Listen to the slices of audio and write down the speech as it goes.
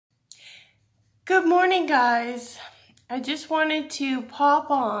Good morning, guys. I just wanted to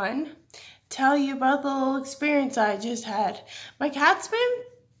pop on, tell you about the little experience I just had. My cat's been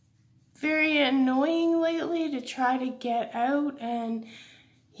very annoying lately to try to get out, and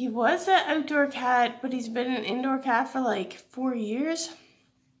he was an outdoor cat, but he's been an indoor cat for like 4 years.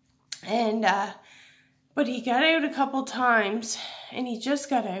 And but he got out a couple times, and he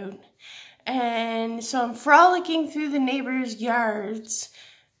just got out. And so I'm frolicking through the neighbors' yards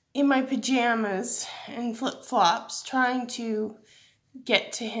in my pajamas and flip-flops trying to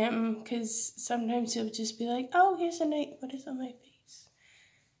get to him, because sometimes he'll just be like, oh, here's a nice, what is on my face?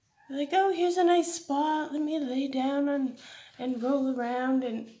 Like, oh, here's a nice spot, let me lay down and roll around.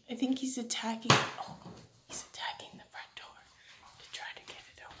 And I think he's attacking the front door to try to get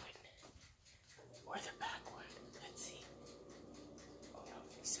it open, or the back one. Let's see. Oh no,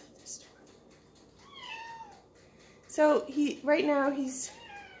 he said this door. So right now he's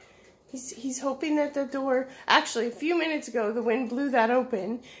hoping that the door, actually a few minutes ago the wind blew that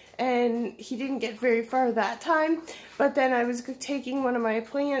open and he didn't get very far that time, but then I was taking one of my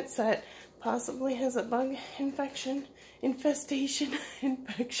plants that possibly has a bug infection.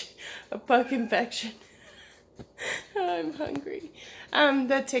 I'm hungry.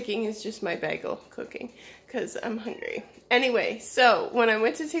 That ticking is just my bagel cooking because I'm hungry. Anyway, so when I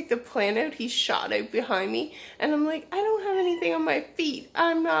went to take the plant out, he shot out behind me, and I'm like, I don't have anything on my feet.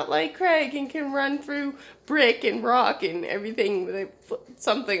 I'm not like Craig and can run through brick and rock and everything with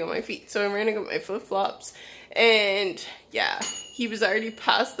something on my feet. So I'm running up my flip-flops, and yeah, he was already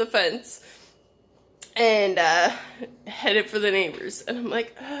past the fence and headed for the neighbors. And I'm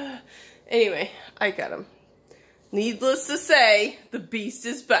like, anyway, I got him. Needless to say, the beast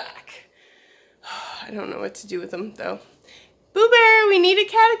is back. I don't know what to do with him, though. Boo Bear, we need a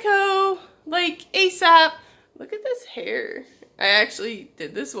calico, like ASAP. Look at this hair. I actually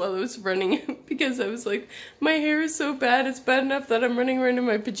did this while I was running because I was like, my hair is so bad. It's bad enough that I'm running around in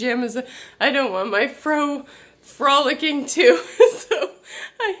my pajamas. I don't want my fro frolicking too. So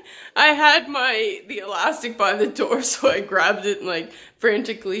I had the elastic by the door, so I grabbed it and like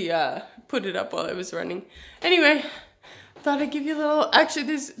frantically put it up while I was running. Anyway, thought I'd give you a little,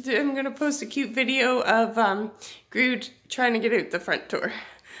 actually I'm gonna post a cute video of Groot trying to get out the front door.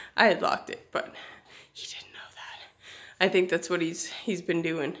 I had locked it, but he didn't know that. I think that's what he's been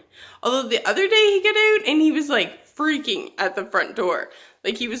doing. Although the other day he got out and he was like freaking at the front door.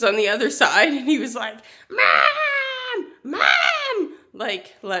 Like he was on the other side and he was like, Mom! Mom!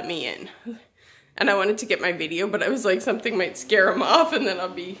 Like, let me in. And I wanted to get my video, but I was like, something might scare him off and then I'll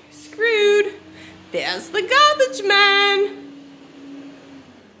be screwed. There's the garbage man.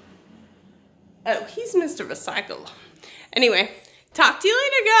 Oh, he's Mr. Recycle. Anyway, talk to you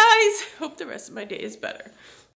later, guys. Hope the rest of my day is better.